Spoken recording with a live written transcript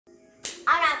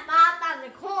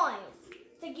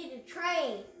to get a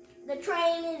train. The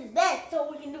train is best,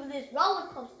 so we can do this roller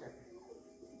coaster.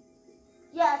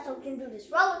 Yeah, so we can do this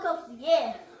roller coaster,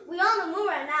 yeah. We on the moon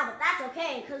right now, but that's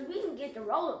okay, because we can get the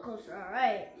roller coaster, all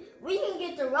right. We can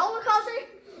get the roller coaster,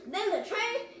 then the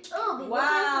train, it'll be looking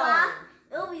fly.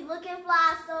 It'll be looking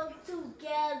fly, so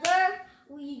together,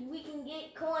 we can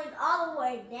get coins all the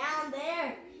way down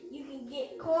there. You can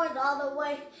get coins all the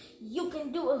way. You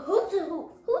can do a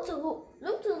hoot-a-hoop, hoot-a-hoop,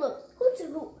 loop-to-loop,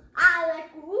 hoot-a-hoop. I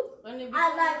like whoop. I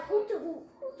like hoot-a-hoop,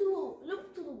 hoot-a-hoop,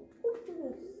 loop-to-loop,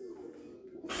 hoot-a-hoop.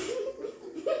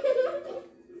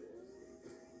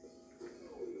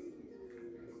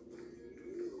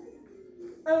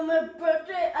 On my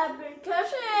birthday, I've been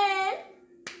cussing.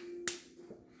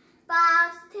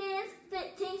 5s, 10s,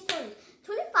 15s, 20s,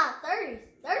 25, 30s,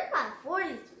 35,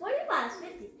 40s, 45,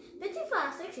 50s,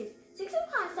 55, 60s,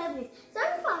 65, 70s,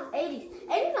 75, 80s,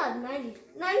 85, 90s,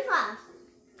 95s,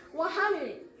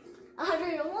 100,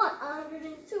 101,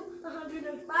 102,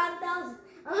 105,000,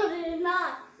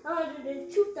 109,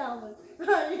 102,000,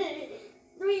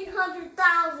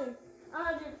 300,000,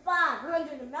 105,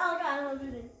 100 Malachi,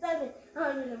 107,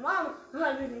 101,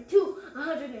 102,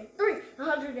 103,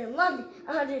 111,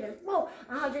 104,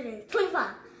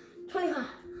 125, 25.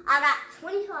 I got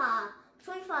 25,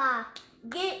 25.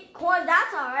 Get coins,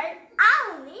 that's all right. I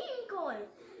don't need coins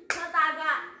because I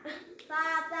got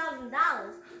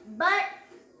 $5,000. But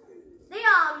they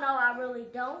all know I really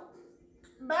don't.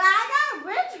 But I got a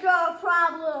rich girl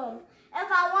problem. If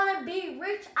I want to be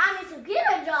rich, I need to get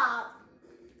a job.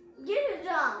 Get a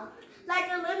job. Like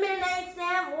a lemonade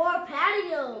stand or a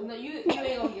patio. No, you ain't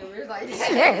gonna get rich like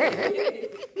that.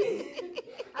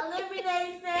 A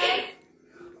lemonade stand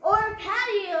or a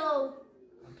patio.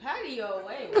 A patio,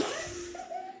 wait.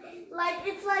 Like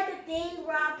it's like a thing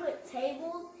where I put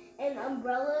tables and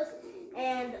umbrellas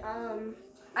and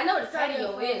I know what a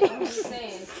patio is. I'm just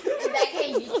saying that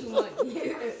can't get you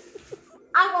money.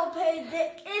 I'm gonna pay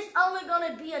this. It's only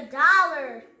gonna be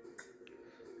 $1.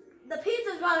 The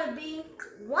pizza's gonna be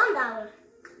 $1.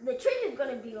 The treat is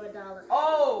gonna be $1.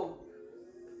 Oh.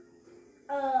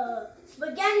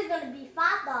 Spaghetti's gonna be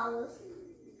 $5.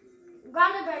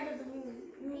 Grande burgers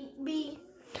gonna be.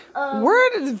 Where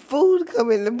does food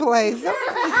come into play?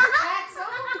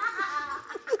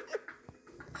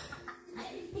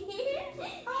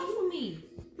 Offer me.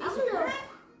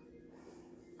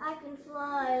 I can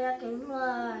fly, I can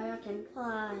fly, I can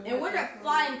fly. And where that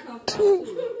flying come from?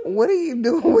 What are you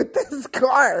doing with this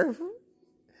scarf?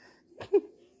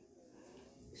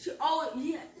 She always,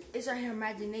 yeah, it's her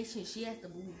imagination. She has to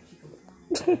believe she can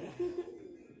fly.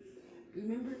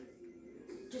 Remember?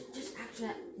 Just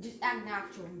act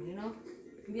natural, you know?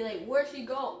 Be like, where'd she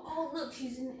go? Oh, look,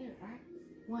 she's in the air, right?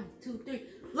 1, 2, 3.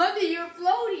 Londein, you're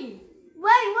floating.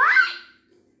 Wait, what?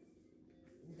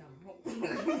 No.